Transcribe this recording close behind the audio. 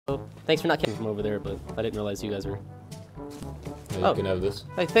Thanks for not killing from over there, but I didn't realize you guys were. Yeah, you can have this.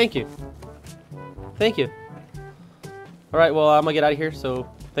 Hey, thank you. Thank you. All right, well, I'm gonna get out of here. So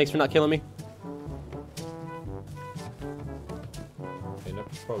thanks for not killing me. Okay, no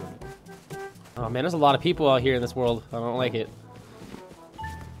problem. Oh man, there's a lot of people out here in this world. I don't like it.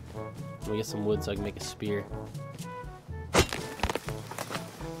 Let me get some wood so I can make a spear.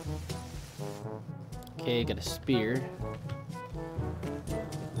 Okay, got a spear.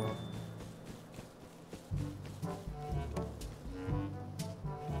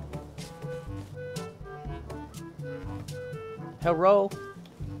 Hello.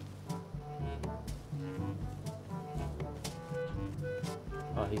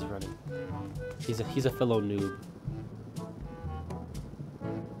 Oh, he's running. He's a fellow noob.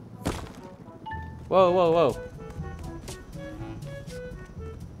 Whoa, whoa, whoa.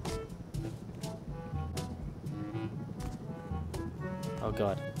 Oh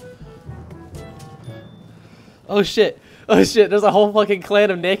god. Oh shit. Oh shit, there's a whole fucking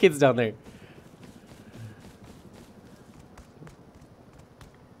clan of nakeds down there.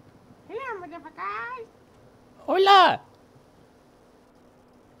 Hola!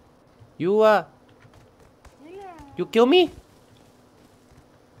 You kill me?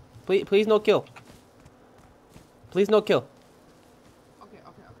 Please no kill. Please no kill. Okay.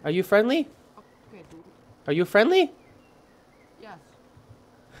 Are you friendly? Okay, dude. Are you friendly? Yes.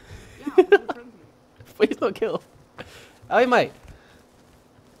 Yeah, I'm friendly. Please no kill. I might.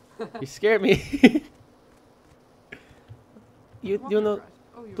 You scared me. you know.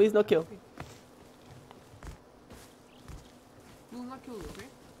 Oh, Please no kill. Okay. Will not kill you, okay?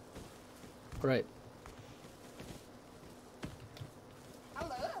 Right.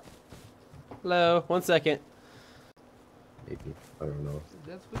 Hello. Hello. 1 second. Maybe. I don't know.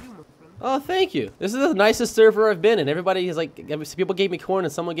 That's for you, my friend. Oh, thank you. This is the nicest server I've been in. Everybody is like, people gave me corn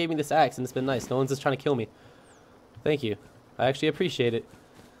and someone gave me this axe, and it's been nice. No one's just trying to kill me. Thank you. I actually appreciate it.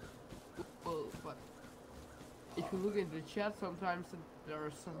 Well, but if you look into the chat, sometimes there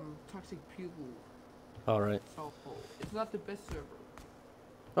are some toxic people. All right. So it's not the best server.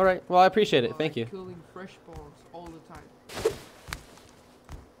 All right. Well, I appreciate it. Thank you. Killing fresh spawns all the time.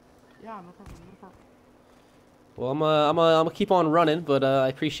 Yeah, no problem. No problem. Well, I'm gonna keep on running, but I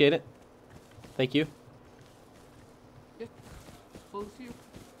appreciate it. Thank you. Yes. We'll see you.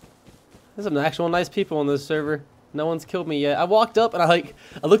 There's some actual nice people on this server. No one's killed me yet. I walked up and I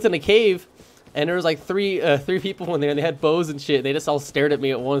looked in a cave, and there was like three people in there, and they had bows and shit. They just all stared at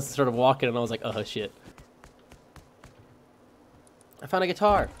me at once and started walking, and I was like, oh shit. I found a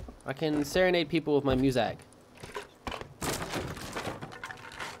guitar. I can serenade people with my music.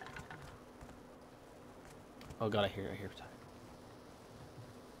 Oh god, I hear.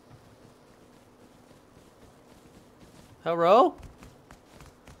 Hello?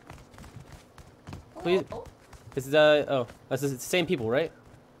 Please. This is oh, that's the same people, right?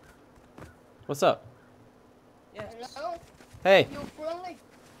 What's up? Yeah. Hello. Hey. You're friendly.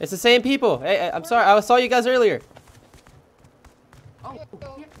 It's the same people. Hey, I'm sorry. I saw you guys earlier. Oh, yeah,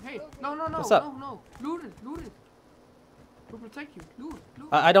 hey, no. What's up? No. Loot it. We'll protect you. Loot.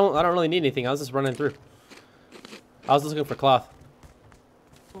 I don't really need anything. I was just running through. I was just looking for cloth.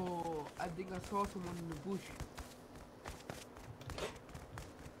 Oh, I think I saw someone in the bush.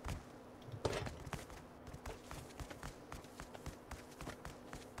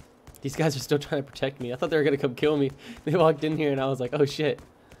 These guys are still trying to protect me. I thought they were gonna come kill me. They walked in here and I was like, oh shit.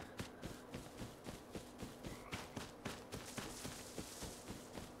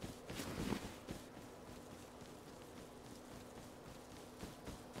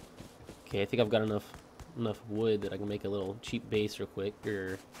 Okay, I think I've got enough wood that I can make a little cheap base real quick.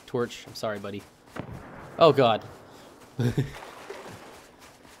 Or torch. I'm sorry, buddy. Oh god.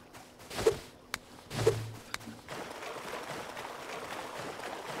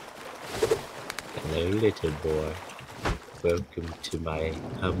 Hello, little boy. Welcome to my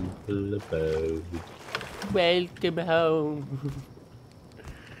humble abode. Welcome home.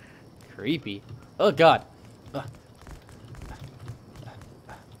 Creepy. Oh god.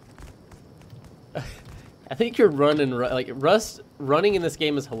 I think you're running like running in this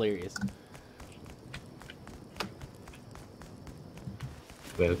game is hilarious.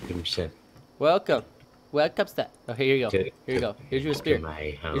 Welcome, sir. Welcome, sir. Oh, here you go. Here you go. Here's your spear. To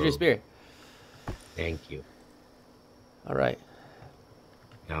my home. Here's your spear. Thank you. All right.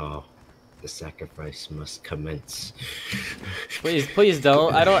 Now, the sacrifice must commence. Please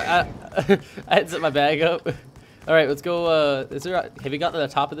don't. I had to set my bag up. All right, let's go. Have you gotten to the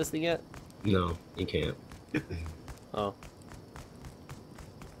top of this thing yet? No, you can't. Oh.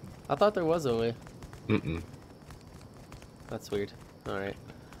 I thought there was a way. Mm-mm. That's weird. All right.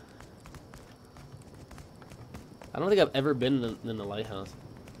 I don't think I've ever been in the lighthouse.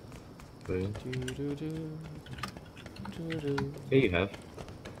 Yeah, Doo-doo-doo. you have.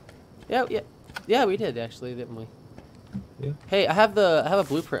 Yeah, we did actually, didn't we? Yeah. Hey, I have a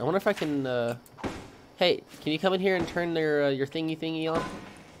blueprint. I wonder if I can. Hey, can you come in here and turn your thingy on?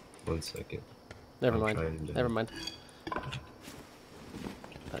 1 second. Never I'm mind. trying to- Never mind.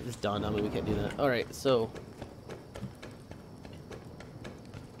 It's done. I mean, we can't do that. All right, so.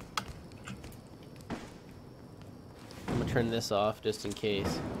 I'm gonna turn this off just in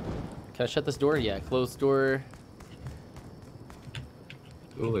case. Can I shut this door? Yeah, closed door.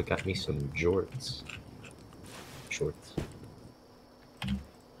 Ooh, it got me some jorts. Shorts.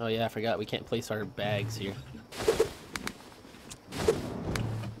 Oh yeah, I forgot we can't place our bags here.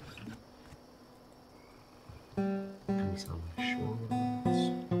 Got me some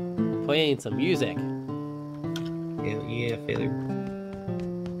shorts. Playing some music. Hell yeah, feather.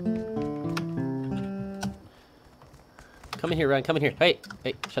 Come in here, Ryan. Come in here. Hey,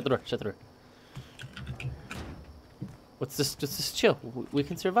 shut the door. Shut the door. What's this? Just chill. We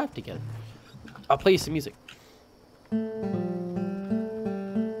can survive together. I'll play you some music.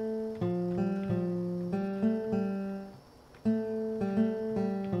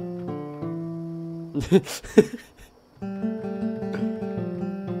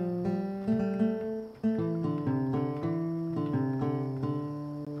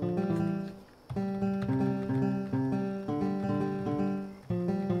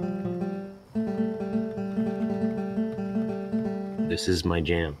 This is my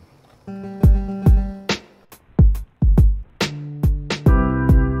jam.